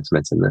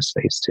enhancements in this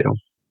space too?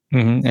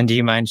 And do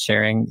you mind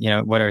sharing,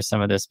 what are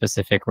some of the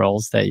specific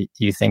roles that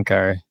you think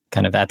are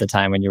kind of at the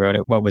time when you wrote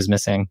it, what was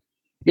missing?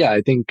 Yeah,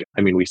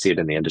 we see it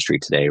in the industry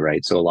today,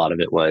 right? So a lot of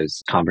it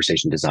was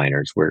conversation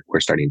designers. We're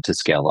starting to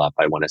scale up,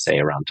 I want to say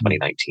around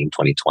 2019,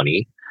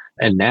 2020.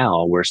 And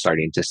now we're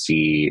starting to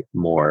see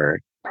more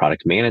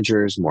product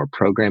managers, more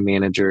program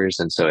managers.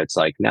 And so it's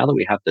now that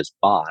we have this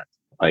bot,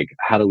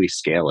 how do we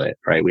scale it,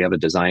 right? We have a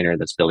designer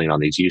that's building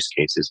on these use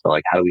cases,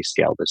 but how do we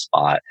scale this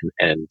bot?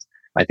 And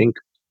I think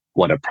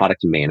what a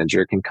product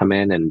manager can come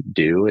in and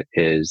do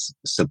is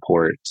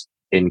support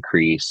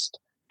increased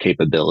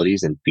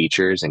capabilities and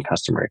features and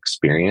customer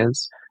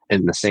experience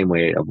in the same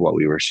way of what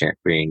we were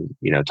sharing,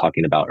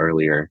 talking about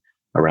earlier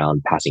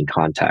around passing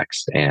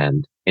context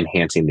and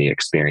enhancing the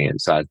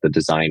experience. So as the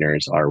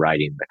designers are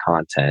writing the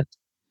content,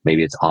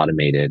 maybe it's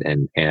automated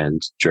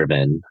and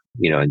driven,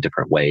 in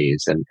different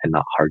ways and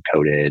not hard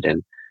coded.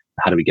 And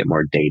how do we get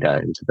more data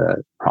into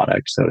the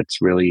product? So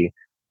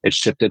it's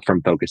shifted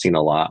from focusing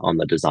a lot on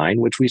the design,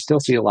 which we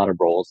still see a lot of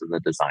roles in the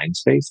design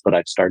space, but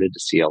I've started to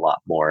see a lot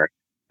more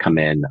come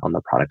in on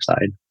the product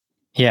side.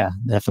 Yeah,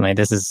 definitely.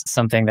 This is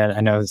something that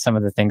I know some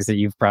of the things that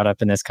you've brought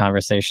up in this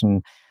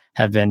conversation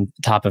have been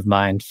top of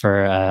mind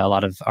for a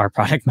lot of our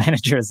product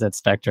managers at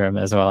Spectrum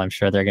as well. I'm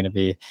sure they're going to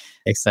be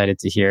excited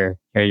to hear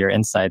your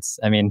insights.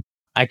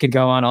 I could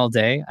go on all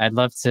day. I'd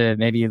love to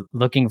maybe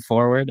looking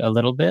forward a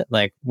little bit,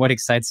 what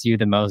excites you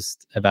the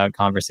most about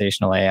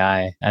conversational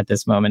AI at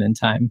this moment in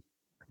time?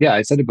 Yeah,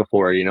 I said it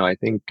before, I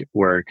think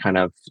we're kind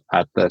of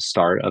at the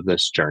start of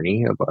this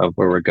journey of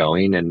where we're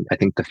going. And I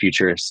think the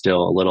future is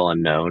still a little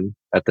unknown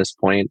at this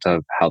point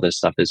of how this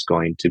stuff is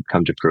going to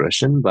come to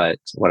fruition. But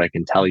what I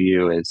can tell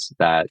you is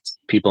that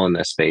people in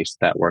this space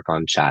that work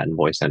on chat and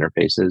voice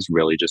interfaces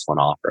really just want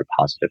to offer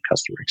a positive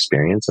customer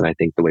experience. And I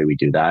think the way we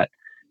do that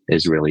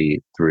is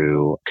really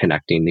through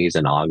connecting these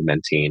and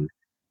augmenting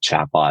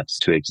chatbots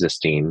to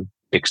existing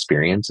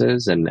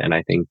experiences. And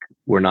I think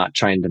we're not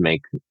trying to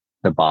make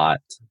the bot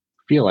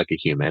feel like a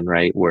human,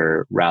 right?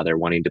 We're rather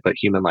wanting to put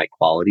human-like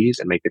qualities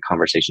and make the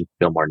conversation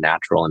feel more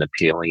natural and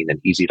appealing and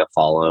easy to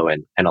follow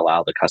and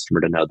allow the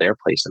customer to know their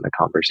place in the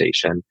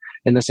conversation.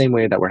 In the same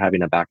way that we're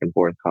having a back and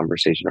forth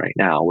conversation right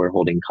now, we're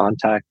holding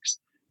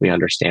context. We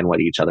understand what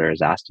each other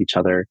has asked each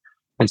other.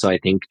 And so I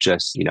think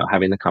just,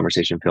 having the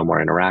conversation feel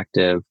more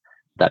interactive,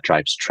 that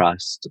drives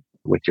trust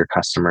with your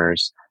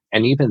customers.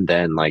 And even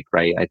then,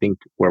 right, I think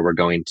where we're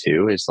going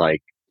to is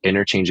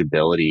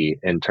interchangeability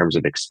in terms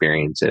of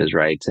experiences,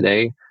 right?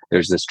 Today,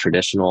 there's this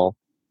traditional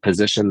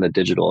position the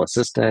digital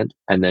assistant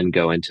and then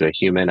go into a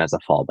human as a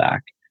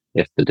fallback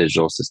if the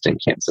digital assistant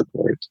can't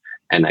support.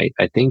 And I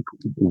think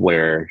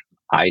where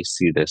I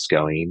see this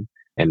going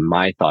and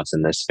my thoughts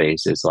in this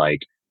space is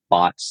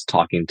bots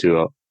talking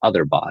to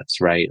other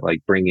bots, right? Like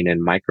bringing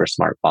in micro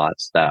smart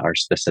bots that are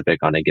specific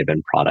on a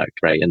given product,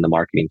 right? In the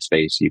marketing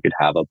space, you could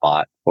have a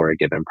bot for a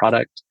given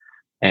product.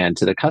 And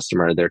to the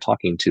customer, they're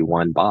talking to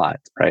one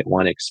bot, right?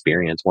 One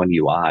experience, one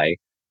UI,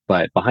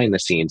 but behind the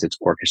scenes, it's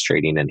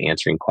orchestrating and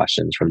answering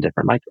questions from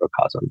different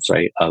microcosms,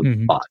 right? Of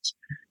bots.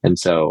 And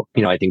so,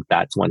 I think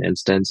that's one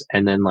instance.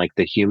 And then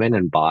the human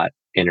and bot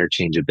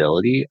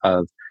interchangeability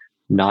of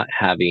not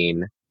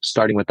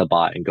starting with the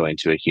bot and going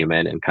to a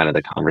human and kind of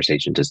the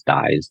conversation just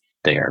dies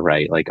there,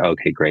 right?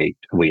 Okay, great.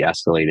 We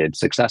escalated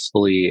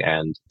successfully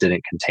and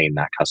didn't contain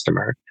that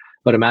customer.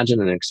 But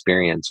imagine an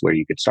experience where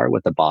you could start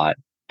with the bot,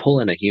 pull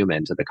in a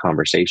human to the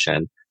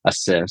conversation,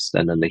 assist,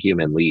 and then the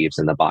human leaves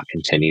and the bot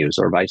continues,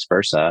 or vice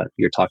versa.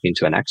 You're talking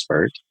to an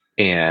expert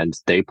and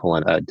they pull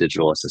in a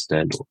digital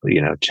assistant,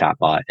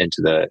 chatbot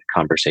into the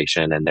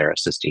conversation and they're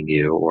assisting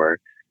you, or,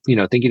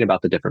 thinking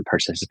about the different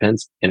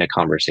participants in a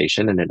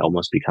conversation and it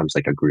almost becomes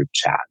like a group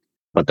chat,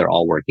 but they're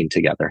all working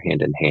together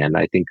hand in hand.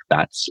 I think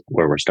that's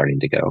where we're starting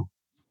to go.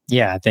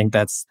 Yeah, I think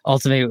that's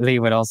ultimately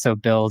what also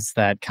builds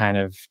that kind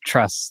of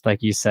trust,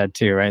 like you said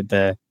too, right?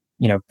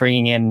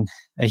 Bringing in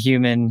a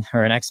human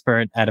or an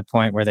expert at a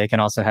point where they can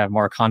also have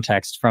more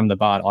context from the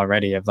bot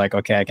already of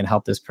okay, I can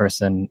help this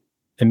person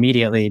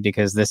immediately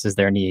because this is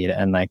their need.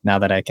 And now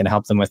that I can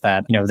help them with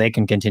that, they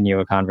can continue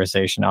a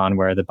conversation on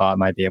where the bot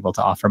might be able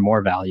to offer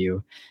more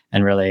value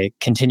and really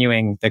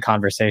continuing the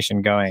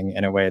conversation going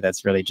in a way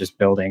that's really just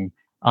building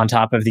on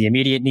top of the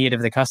immediate need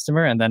of the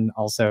customer. And then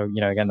also,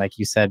 again, like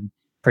you said,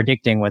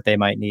 predicting what they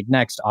might need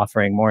next,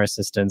 offering more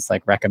assistance,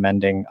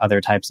 recommending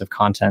other types of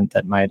content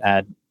that might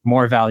add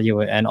more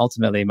value and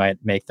ultimately might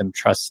make them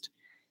trust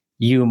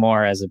you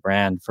more as a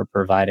brand for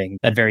providing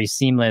that very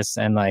seamless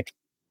and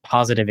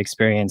positive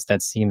experience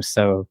that seems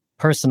so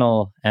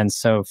personal and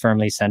so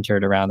firmly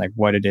centered around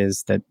what it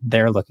is that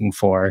they're looking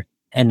for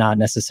and not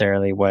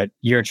necessarily what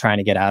you're trying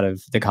to get out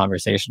of the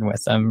conversation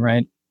with them,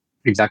 right?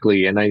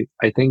 Exactly. And I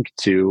think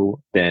too,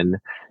 Ben,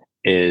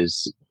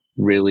 is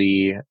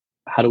really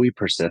how do we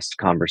persist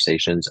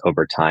conversations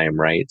over time,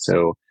 right?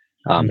 So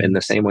in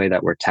the same way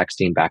that we're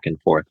texting back and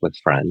forth with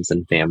friends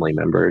and family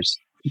members,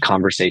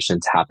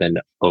 conversations happen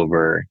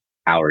over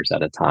hours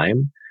at a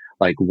time.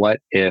 What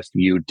if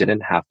you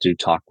didn't have to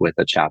talk with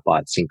a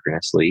chatbot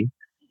synchronously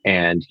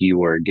and you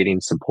were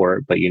getting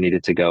support, but you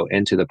needed to go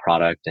into the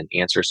product and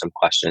answer some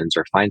questions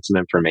or find some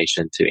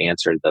information to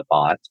answer the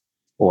bot?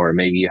 Or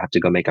maybe you have to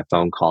go make a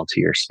phone call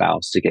to your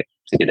spouse to get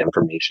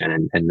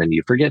information and then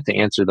you forget to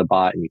answer the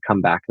bot and you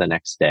come back the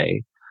next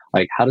day.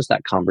 How does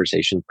that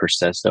conversation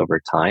persist over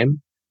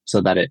time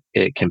so that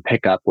it can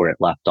pick up where it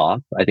left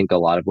off? I think a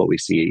lot of what we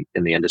see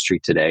in the industry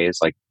today is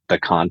the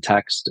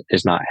context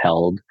is not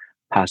held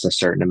past a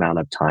certain amount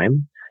of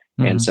time.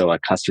 And so a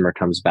customer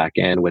comes back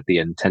in with the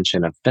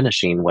intention of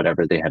finishing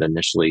whatever they had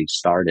initially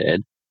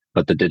started,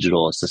 but the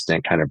digital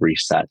assistant kind of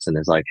resets and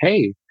is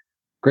hey,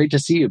 great to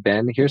see you,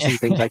 Ben. Here's some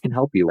things I can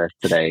help you with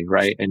today,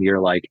 right? And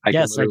you're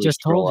yes, I just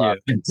told you.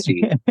 And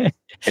see.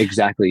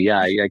 Exactly.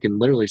 Yeah, I can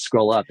literally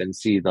scroll up and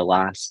see the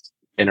last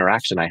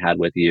interaction I had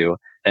with you.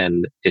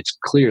 And it's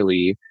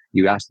clearly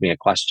you asked me a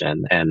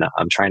question and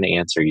I'm trying to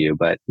answer you,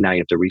 but now you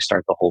have to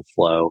restart the whole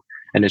flow.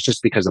 And it's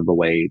just because of the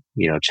way,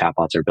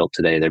 chatbots are built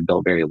today. They're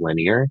built very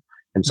linear.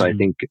 And so I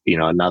think,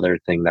 another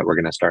thing that we're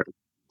going to start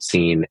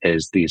seeing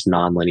is these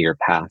nonlinear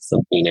paths of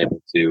being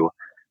able to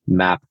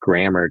map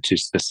grammar to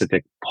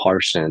specific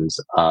portions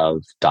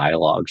of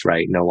dialogues,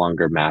 right? No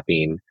longer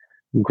mapping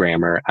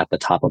grammar at the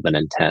top of an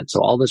intent.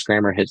 So all this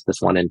grammar hits this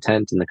one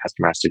intent and the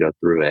customer has to go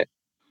through it.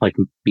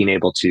 Being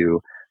able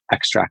to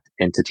extract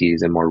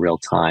entities in more real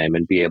time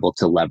and be able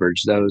to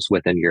leverage those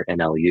within your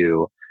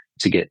NLU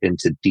to get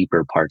into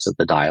deeper parts of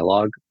the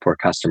dialogue for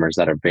customers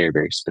that are very,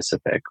 very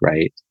specific,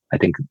 right? I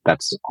think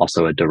that's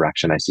also a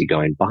direction I see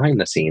going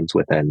behind the scenes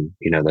within,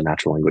 the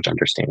natural language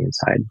understanding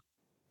side.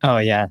 Oh,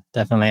 yeah,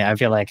 definitely. I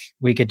feel like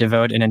we could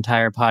devote an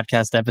entire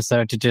podcast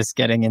episode to just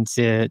getting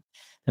into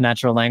the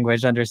natural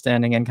language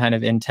understanding and kind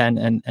of intent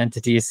and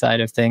entity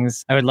side of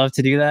things. I would love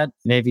to do that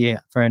maybe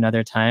for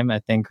another time. I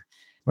think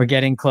we're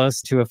getting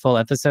close to a full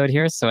episode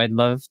here. So I'd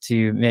love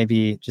to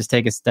maybe just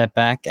take a step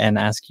back and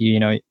ask you,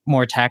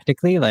 more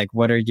tactically, like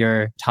what are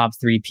your top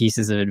 3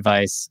 pieces of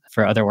advice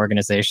for other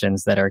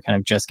organizations that are kind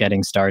of just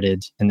getting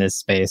started in this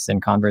space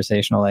in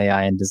conversational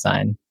AI and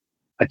design?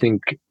 I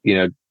think,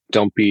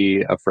 don't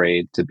be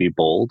afraid to be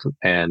bold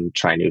and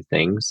try new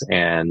things.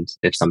 And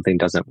if something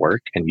doesn't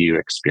work and you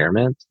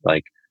experiment,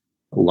 like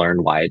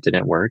learn why it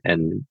didn't work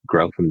and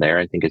grow from there.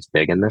 I think it's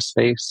big in this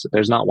space.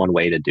 There's not one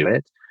way to do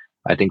it.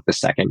 I think the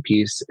second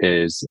piece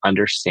is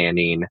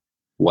understanding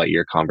what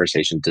your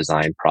conversation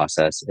design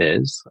process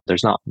is.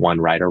 There's not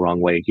one right or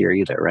wrong way here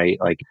either, right?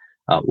 Like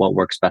what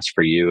works best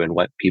for you and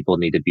what people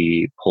need to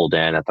be pulled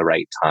in at the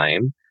right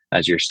time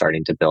as you're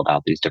starting to build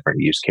out these different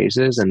use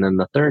cases. And then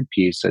the third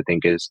piece, I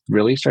think, is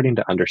really starting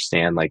to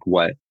understand like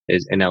what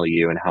is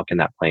NLU and how can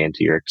that play into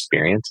your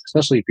experience,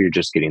 especially if you're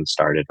just getting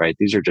started, right?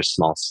 These are just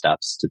small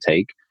steps to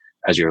take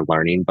as you're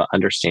learning, but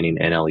understanding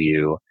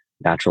NLU,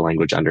 natural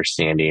language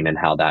understanding, and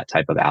how that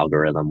type of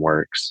algorithm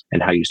works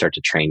and how you start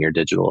to train your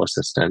digital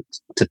assistant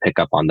to pick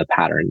up on the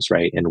patterns,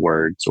 right? In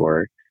words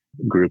or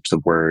groups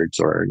of words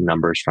or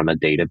numbers from a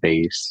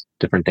database,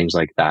 different things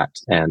like that.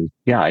 And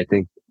yeah, I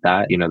think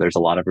that, there's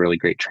a lot of really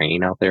great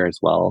training out there as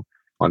well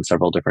on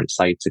several different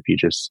sites. If you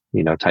just,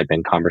 type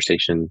in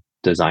conversation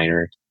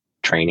designer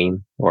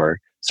training or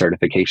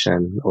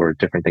certification or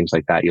different things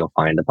like that, you'll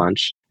find a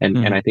bunch.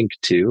 And I think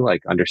too,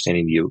 like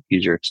understanding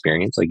user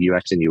experience, like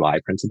UX and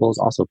UI principles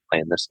also play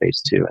in this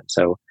space too. And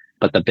so,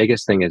 but the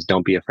biggest thing is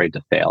don't be afraid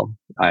to fail.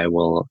 I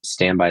will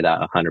stand by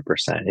that 100%.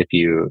 If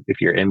your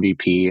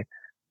MVP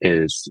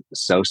is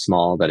so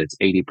small that it's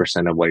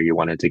 80% of where you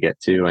wanted to get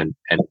to and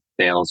it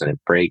fails and it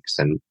breaks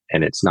and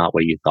it's not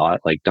what you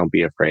thought, like don't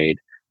be afraid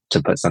to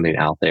put something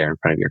out there in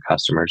front of your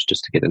customers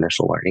just to get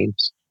initial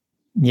learnings.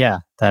 Yeah,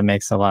 that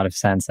makes a lot of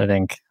sense. I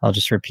think I'll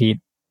just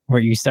repeat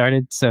where you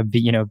started. So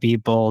be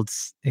bold,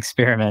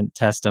 experiment,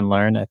 test and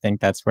learn. I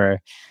think that's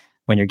where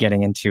when you're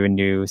getting into a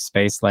new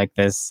space like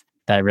this,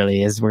 that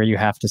really is where you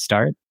have to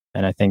start.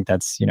 And I think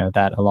that's,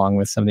 that along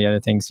with some of the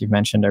other things you've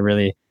mentioned are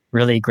really,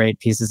 really great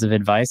pieces of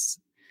advice.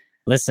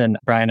 Listen,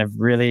 Brian, I've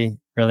really,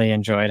 really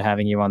enjoyed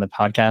having you on the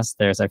podcast.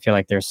 I feel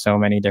like there's so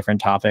many different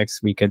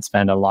topics we could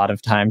spend a lot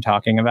of time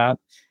talking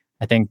about.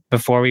 I think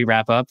before we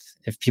wrap up,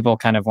 if people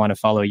kind of want to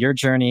follow your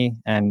journey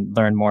and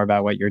learn more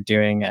about what you're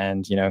doing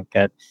and,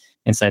 get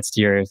insights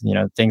to your,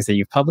 things that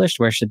you've published,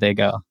 where should they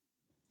go?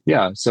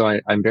 Yeah. So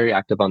I'm very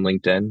active on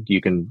LinkedIn.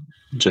 You can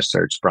just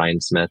search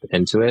Brian Smith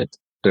into it.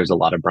 There's a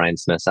lot of Brian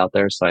Smiths out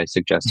there. So I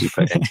suggest you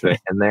put into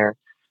it in there.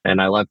 And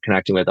I love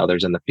connecting with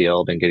others in the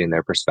field and getting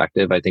their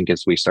perspective. I think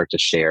as we start to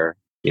share,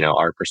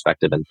 our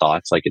perspective and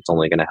thoughts, like it's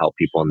only going to help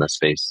people in this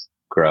space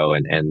grow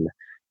and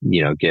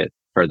get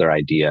further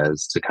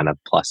ideas to kind of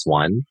plus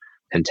one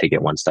and take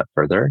it one step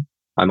further.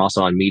 I'm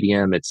also on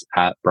Medium. It's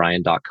at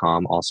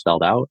brian.com, all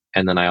spelled out.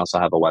 And then I also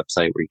have a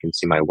website where you can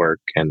see my work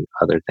and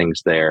other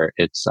things there.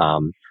 It's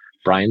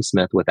Brian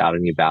Smith without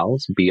any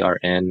vowels,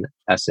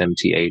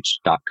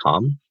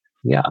 BRNSMTH.com.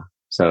 Yeah.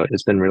 So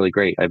it's been really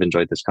great. I've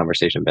enjoyed this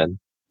conversation, Ben.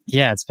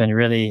 Yeah, it's been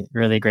really,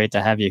 really great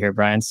to have you here,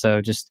 Brian.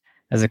 So just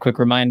as a quick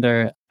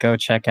reminder, go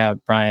check out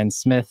Brian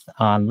Smith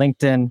on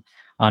LinkedIn,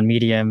 on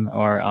Medium,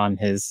 or on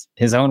his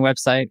own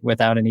website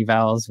without any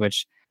vowels,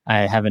 which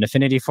I have an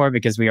affinity for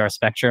because we are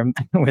Spectrum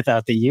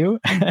without the U.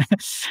 And,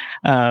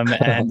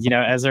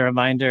 as a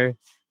reminder,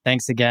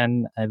 thanks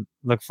again. I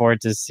look forward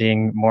to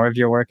seeing more of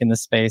your work in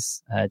this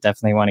space. I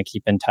definitely want to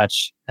keep in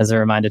touch. As a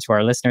reminder to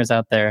our listeners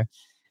out there,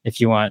 if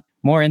you want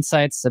more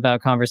insights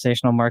about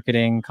conversational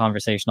marketing,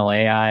 conversational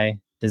AI,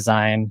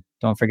 design,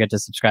 don't forget to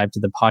subscribe to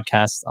the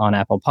podcast on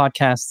Apple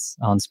Podcasts,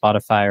 on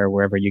Spotify, or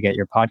wherever you get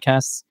your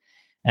podcasts.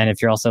 And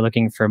if you're also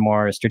looking for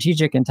more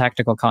strategic and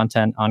tactical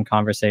content on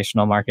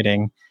conversational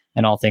marketing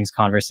and all things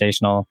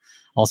conversational,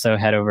 also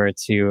head over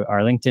to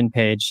our LinkedIn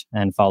page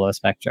and follow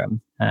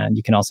Spectrum. And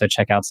you can also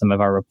check out some of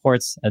our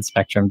reports at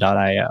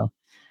spectrum.io.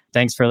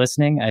 Thanks for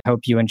listening. I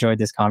hope you enjoyed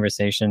this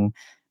conversation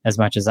as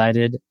much as I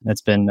did.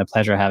 It's been a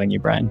pleasure having you,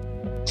 Brian.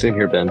 Same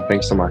here, Ben.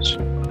 Thanks so much.